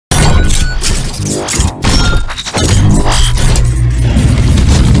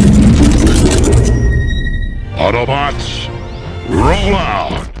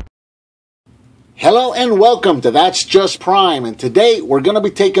Hello and welcome to That's Just Prime, and today we're going to be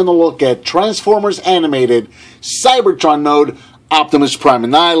taking a look at Transformers Animated Cybertron Mode Optimus Prime,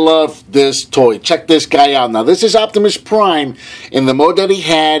 and I love this toy. Check this guy out. Now, this is Optimus Prime in the mode that he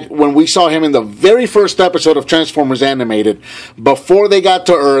had when we saw him in the very first episode of Transformers Animated, before they got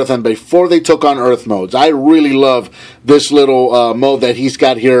to Earth and before they took on Earth modes. I really love this little mode that he's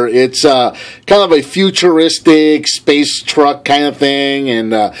got here. It's kind of a futuristic space truck kind of thing,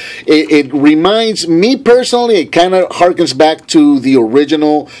 and it reminds me personally, it kind of harkens back to the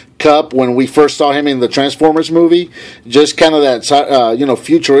original Cup when we first saw him in the Transformers movie. Just kind of that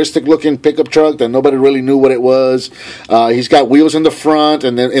futuristic looking pickup truck that nobody really knew what it was. He's got wheels in the front,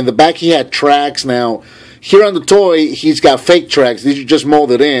 and then in the back he had tracks. Now here on the toy he's got fake tracks. These are just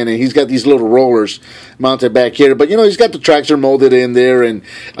molded in, and he's got these little rollers mounted back here, but he's got the tracks are molded in there, and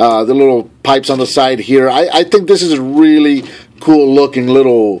the little pipes on the side here. I think this is a really cool looking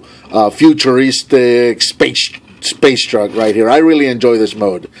little futuristic space truck right here. I really enjoy this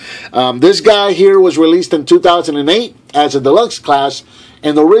mode. This guy here was released in 2008 as a Deluxe Class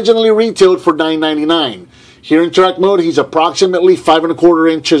and originally retailed for $9.99. Here in truck mode, he's approximately 5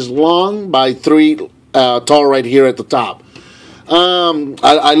 1/4 inches long by 3 tall right here at the top.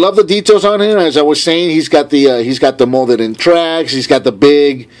 I love the details on him. As I was saying, he's got the molded in tracks. He's got the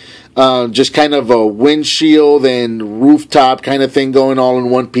big just kind of a windshield and rooftop kind of thing going all in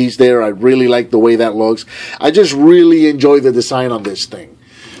one piece there. I really like the way that looks. I just really enjoy the design on this thing.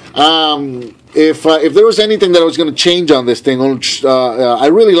 If there was anything that I was going to change on this thing, I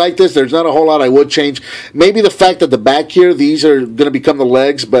really like this. There's not a whole lot I would change. Maybe the fact that the back here, these are going to become the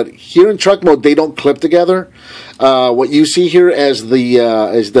legs, but here in truck mode, they don't clip together. What you see here as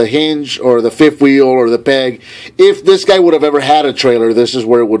the hinge or the fifth wheel or the peg, if this guy would have ever had a trailer, this is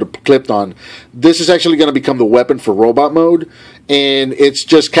where it would have clipped on. This is actually going to become the weapon for robot mode, and it's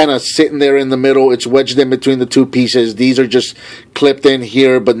just kind of sitting there in the middle. It's wedged in between the two pieces. These are just clipped in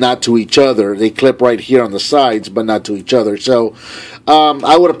here, but not to each other. They clip right here on the sides, but not to each other. So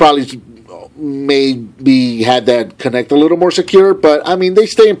I would have probably maybe had that connect a little more secure, but I mean, they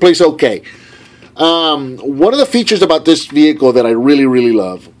stay in place okay. One of the features about this vehicle that I really, really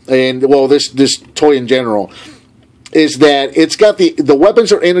love, and well, this toy in general, is that it's got the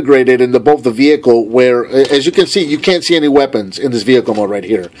weapons are integrated into both the vehicle, where, as you can see, you can't see any weapons in this vehicle mode right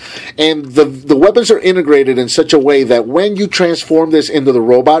here. And the weapons are integrated in such a way that when you transform this into the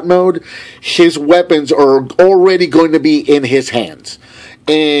robot mode, his weapons are already going to be in his hands.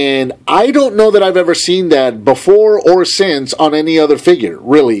 And I don't know that I've ever seen that before or since on any other figure,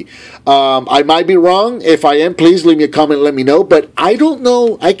 really. I might be wrong. If I am, please leave me a comment and let me know. But I don't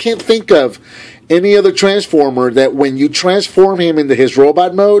know. I can't think of any other Transformer that when you transform him into his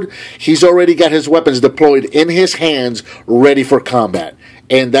robot mode, he's already got his weapons deployed in his hands, ready for combat.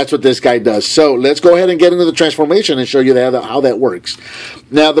 And that's what this guy does. So let's go ahead and get into the transformation and show you how that works.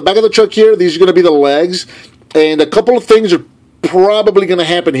 Now, the back of the truck here, these are going to be the legs. And a couple of things are probably going to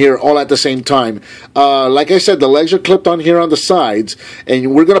happen here all at the same time. Like I said, the legs are clipped on here on the sides,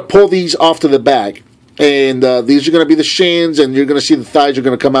 and we're going to pull these off to the back. And these are going to be the shins, and you're going to see the thighs are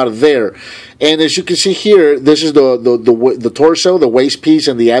going to come out of there. And as you can see here, this is the torso, the waist piece,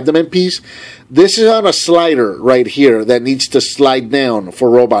 and the abdomen piece. This is on a slider right here that needs to slide down for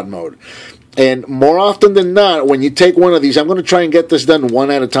robot mode. And more often than not, when you take one of these, I'm going to try and get this done one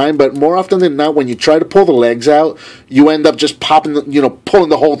at a time, but more often than not, when you try to pull the legs out, you end up just popping, pulling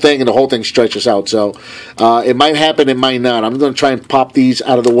the whole thing, and the whole thing stretches out. So it might happen, it might not. I'm going to try and pop these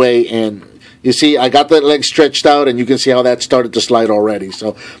out of the way, and you see, I got that leg stretched out, and you can see how that started to slide already.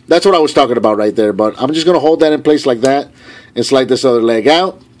 So that's what I was talking about right there, but I'm just going to hold that in place like that and slide this other leg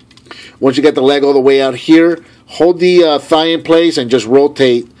out. Once you get the leg all the way out here, hold the thigh in place and just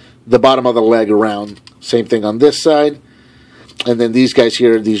rotate the bottom of the leg around. Same thing on this side. And then these guys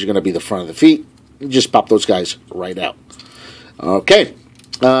here, these are going to be the front of the feet. You just pop those guys right out. Okay.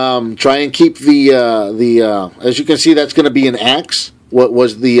 Try and keep as you can see, that's going to be an axe. What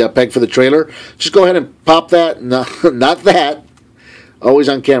was the peg for the trailer? Just go ahead and pop that. No, not that. Always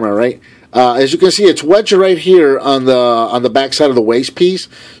on camera, right? As you can see, it's wedged right here on the back side of the waist piece.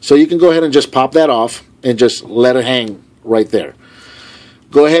 So you can go ahead and just pop that off and just let it hang right there.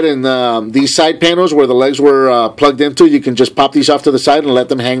 Go ahead and these side panels where the legs were plugged into, you can just pop these off to the side and let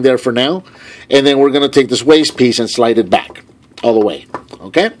them hang there for now. And then we're going to take this waist piece and slide it back all the way.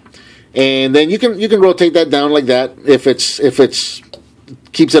 Okay? And then you can rotate that down like that. If it's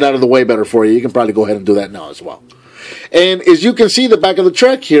keeps it out of the way better for you, you can probably go ahead and do that now as well. And as you can see, the back of the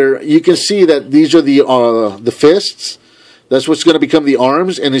truck here, you can see that these are the fists. That's what's going to become the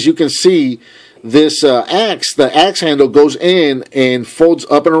arms. And as you can see, this axe, the axe handle goes in and folds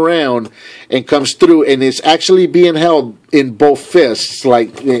up and around and comes through, and it's actually being held in both fists,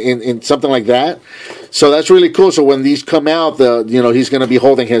 like in something like that. So that's really cool. So when these come out, he's going to be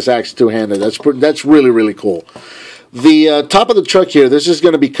holding his axe two-handed. That's really, really cool. The top of the truck here, this is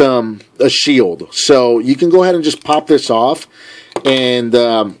going to become a shield. So you can go ahead and just pop this off, and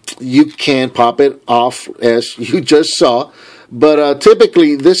you can pop it off as you just saw. But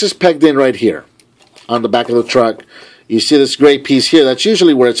typically, this is pegged in right here on the back of the truck. You see this gray piece here. That's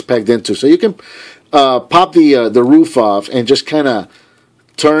usually where it's pegged into. So you can pop the roof off and just kind of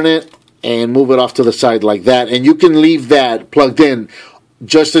turn it and move it off to the side like that. And you can leave that plugged in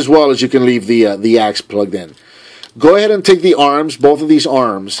just as well as you can leave the axe plugged in. Go ahead and take the arms, both of these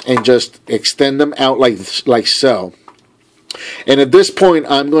arms, and just extend them out like so. And at this point,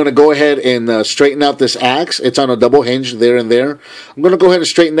 I'm going to go ahead and straighten out this axe. It's on a double hinge there and there. I'm going to go ahead and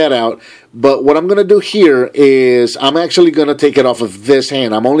straighten that out. But what I'm going to do here is I'm actually going to take it off of this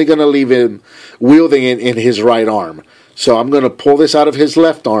hand. I'm only going to leave him wielding it in his right arm. So I'm going to pull this out of his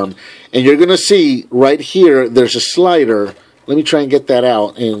left arm. And you're going to see right here, there's a slider. Let me try and get that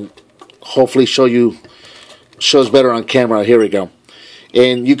out and hopefully shows better on camera. Here we go.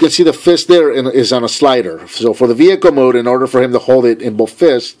 And you can see the fist there is on a slider. So for the vehicle mode, in order for him to hold it in both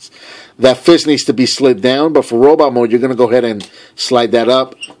fists, that fist needs to be slid down. But for robot mode, you're going to go ahead and slide that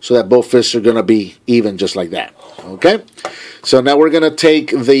up so that both fists are going to be even, just like that. Okay? So now we're going to take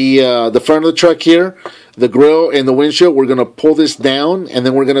the front of the truck here, the grill and the windshield. We're going to pull this down, and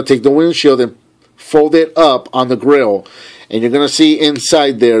then we're going to take the windshield and fold it up on the grill. And you're going to see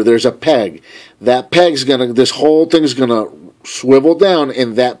inside there's a peg. That peg's going to, this whole thing's going to swivel down,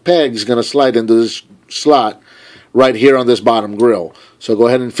 and that peg's going to slide into this slot right here on this bottom grill. So go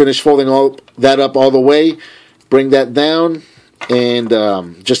ahead and finish folding all that up all the way. Bring that down and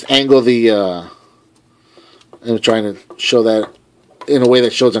just angle the. I'm trying to show that in a way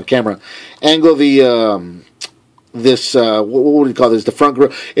that shows on camera. Angle the this what would you call this? The front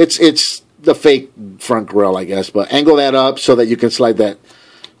grill. It's the fake front grill, I guess, but angle that up so that you can slide that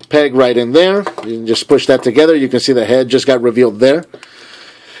peg right in there. You can just push that together. You can see the head just got revealed there.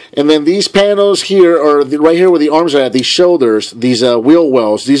 And then these panels here, or right here where the arms are at, these shoulders, these wheel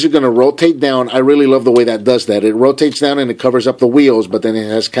wells, these are going to rotate down. I really love the way that does that. It rotates down and it covers up the wheels, but then it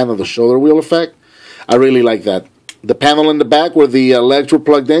has kind of the shoulder wheel effect. I really like that. The panel in the back where the legs were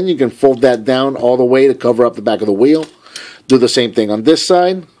plugged in, you can fold that down all the way to cover up the back of the wheel. Do the same thing on this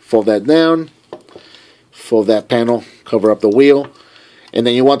side. Fold that down. Fold that panel, cover up the wheel. And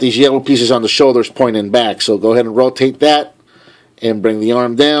then you want these yellow pieces on the shoulders pointing back. So go ahead and rotate that and bring the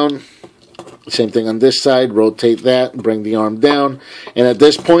arm down. Same thing on this side. Rotate that, bring the arm down. And at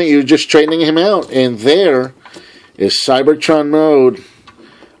this point, you're just straightening him out. And there is Cybertron Mode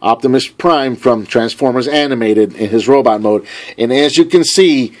Optimus Prime from Transformers Animated in his robot mode. And as you can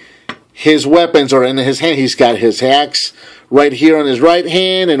see, his weapons are in his hand. He's got his axe right here on his right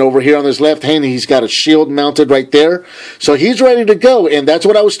hand, and over here on his left hand, he's got a shield mounted right there. So he's ready to go, and that's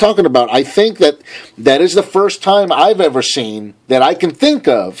what I was talking about. I think that is the first time I've ever seen that I can think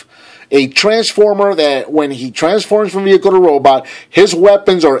of a Transformer that when he transforms from vehicle to robot, his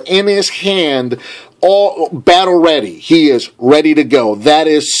weapons are in his hand, all battle ready. He is ready to go. That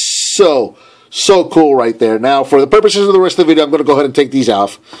is so cool right there. Now, for the purposes of the rest of the video, I'm going to go ahead and take these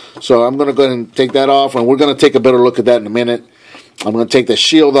off. So I'm going to go ahead and take that off, and we're going to take a better look at that in a minute. I'm going to take the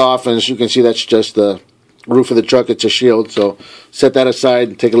shield off, and as you can see, that's just the roof of the truck. It's a shield, so set that aside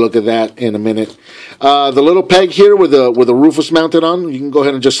and take a look at that in a minute. The little peg here where the roof was mounted on, you can go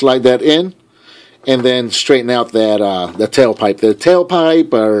ahead and just slide that in, and then straighten out that the tailpipe. The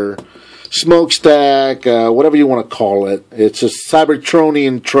tailpipe or smokestack, whatever you want to call it. It's a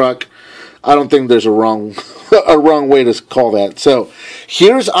Cybertronian truck. I don't think there's a wrong way to call that. So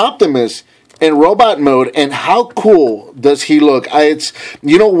here's Optimus in robot mode, and how cool does he look? It's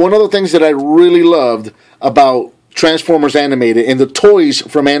one of the things that I really loved about Transformers Animated and the toys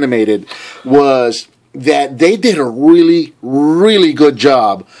from Animated was that they did a really good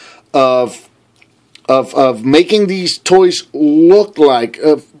job of making these toys look like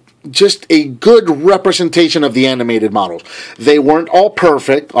just a good representation of the animated models. They weren't all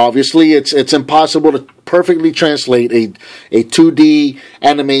perfect. Obviously, it's impossible to perfectly translate a 2D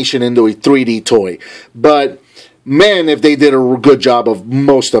animation into a 3D toy. But man, if they did a good job of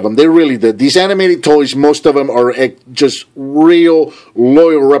most of them. They really did. These animated toys, most of them are just real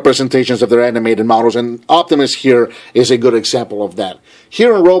loyal representations of their animated models, and Optimus here is a good example of that.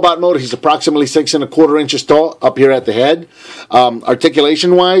 Here in robot mode, he's approximately 6 1/4 inches tall up here at the head.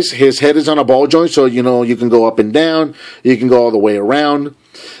 Articulation-wise, his head is on a ball joint, so you can go up and down. You can go all the way around.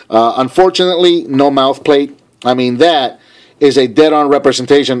 Unfortunately, no mouth plate. I mean, that is a dead-on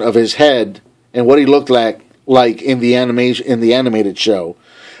representation of his head and what he looked like in the animated show.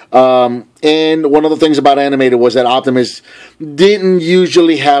 And one of the things about animated was that Optimus didn't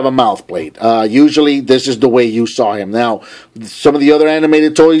usually have a mouth plate. Usually, this is the way you saw him. Now, some of the other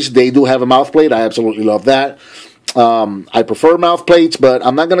animated toys, they do have a mouth plate. I absolutely love that. I prefer mouth plates, but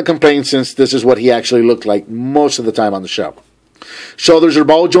I'm not going to complain since this is what he actually looked like most of the time on the show. Shoulders are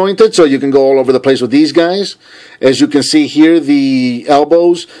ball jointed, so you can go all over the place with these guys. As you can see here, the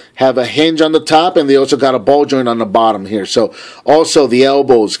elbows have a hinge on the top, and they also got a ball joint on the bottom here. So also the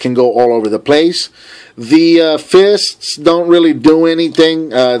elbows can go all over the place. The fists don't really do anything.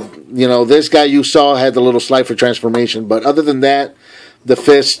 This guy you saw had the little slide for transformation, but other than that, the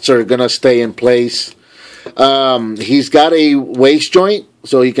fists are going to stay in place. He's got a waist joint,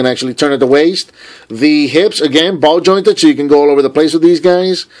 so he can actually turn at the waist. The hips, again, ball jointed, so you can go all over the place with these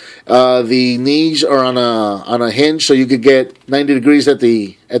guys. The knees are on a hinge, so you could get 90 degrees at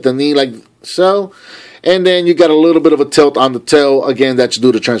the knee like so. And then you got a little bit of a tilt on the toe. Again, that's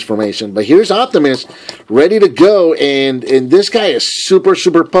due to transformation. But here's Optimus ready to go, and this guy is super,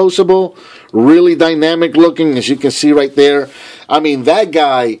 super poseable, really dynamic looking, as you can see right there. I mean, that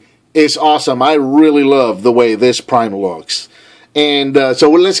guy is awesome. I really love the way this Prime looks. And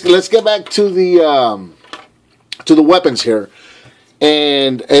so let's get back to the weapons here.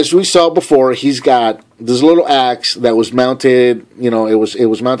 And as we saw before, he's got this little axe that was mounted. It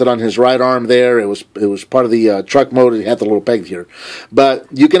was mounted on his right arm there. It was part of the truck mode. It had the little peg here, but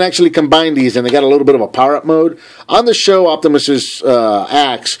you can actually combine these, and they got a little bit of a power up mode on the show. Optimus's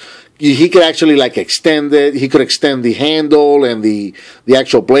axe, he could actually extend it. He could extend the handle, and the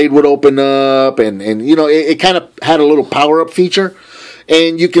actual blade would open up, and it kind of had a little power up feature.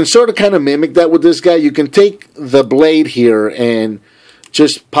 And you can sort of kind of mimic that with this guy. You can take the blade here and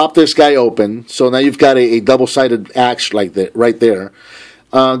just pop this guy open. So now you've got a double-sided axe like that right there.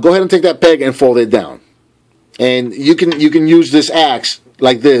 Go ahead and take that peg and fold it down. And you can use this axe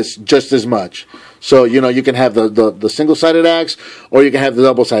like this just as much. So, you can have the single-sided axe, or you can have the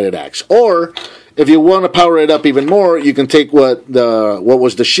double-sided axe. Or, if you want to power it up even more, you can take what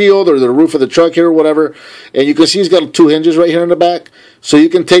was the shield or the roof of the truck here or whatever, and you can see he's got 2 hinges right here in the back. So you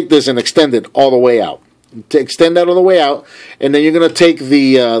can take this and extend it all the way out. Extend that all the way out, and then you're going to take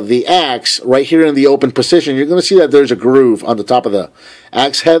the axe right here in the open position. You're going to see that there's a groove on the top of the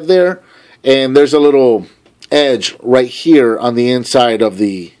axe head there, and there's a little edge right here on the inside of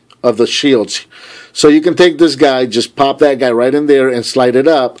the shields. So you can take this guy, just pop that guy right in there and slide it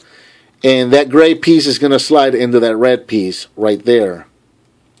up, and that gray piece is going to slide into that red piece right there.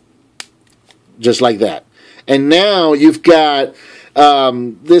 Just like that. And now you've got,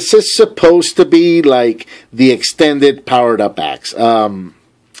 this is supposed to be like the extended powered up axe.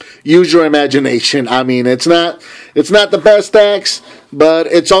 Use your imagination. I mean, it's not the best axe, but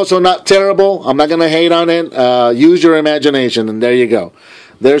it's also not terrible. I'm not going to hate on it. Use your imagination, and there you go.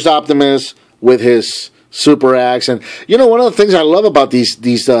 There's Optimus with his super axe. And one of the things I love about the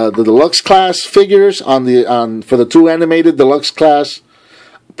Deluxe Class figures for the 2 animated Deluxe Class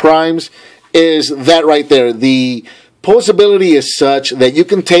Primes is that right there. The posability is such that you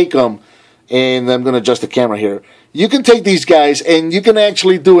can take them, and I'm going to adjust the camera here. You can take these guys and you can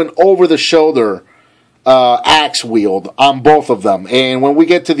actually do an over-the-shoulder axe wield on both of them. And when we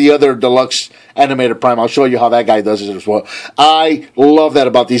get to the other Deluxe Animated Prime, I'll show you how that guy does it as well. I love that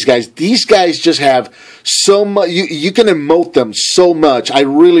about these guys. These guys just have so much. You can emote them so much. I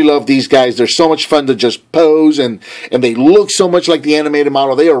really love these guys. They're so much fun to just pose, and they look so much like the animated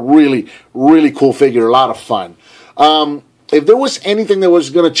model. They are really, really cool figure. A lot of fun. If there was anything that was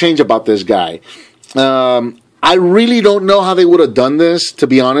going to change about this guy, I really don't know how they would have done this, to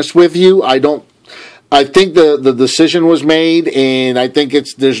be honest with you. I think the decision was made, and I think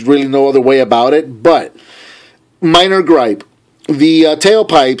there's really no other way about it. But minor gripe: the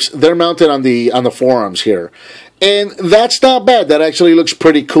tailpipes, they're mounted on the forearms here, and that's not bad. That actually looks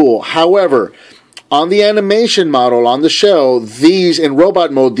pretty cool. However, on the animation model on the show, these in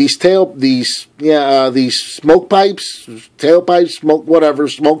robot mode, these smoke pipes, tailpipes,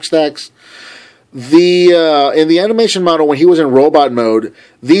 smokestacks. In the animation model, when he was in robot mode,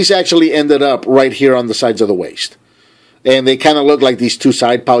 these actually ended up right here on the sides of the waist, and they kind of look like these 2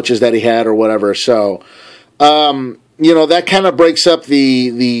 side pouches that he had or whatever. So, that kind of breaks up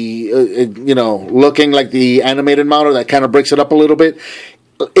looking like the animated model. That kind of breaks it up a little bit.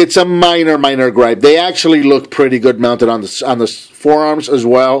 It's a minor gripe. They actually look pretty good mounted on the forearms as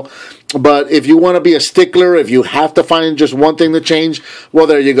well. But if you want to be a stickler, if you have to find just one thing to change, well,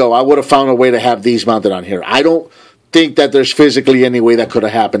 there you go. I would have found a way to have these mounted on here. I don't think that there's physically any way that could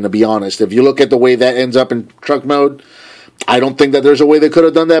have happened, to be honest. If you look at the way that ends up in truck mode, I don't think that there's a way they could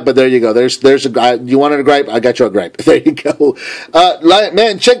have done that, but there you go. There's a you wanted a gripe? I got you a gripe. There you go.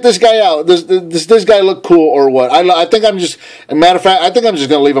 Man, check this guy out. This guy look cool or what? I think I'm just, a matter of fact, I think I'm just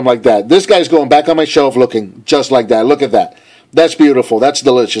going to leave him like that. This guy's going back on my shelf looking just like that. Look at that. That's beautiful. That's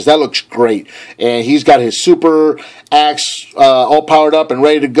delicious. That looks great. And he's got his super axe all powered up and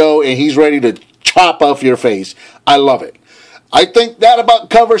ready to go, and he's ready to chop off your face. I love it. I think that about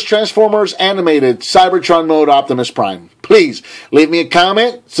covers Transformers Animated Cybertron Mode Optimus Prime. Please leave me a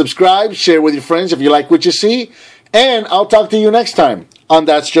comment, subscribe, share with your friends if you like what you see, and I'll talk to you next time on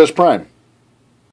That's Just Prime.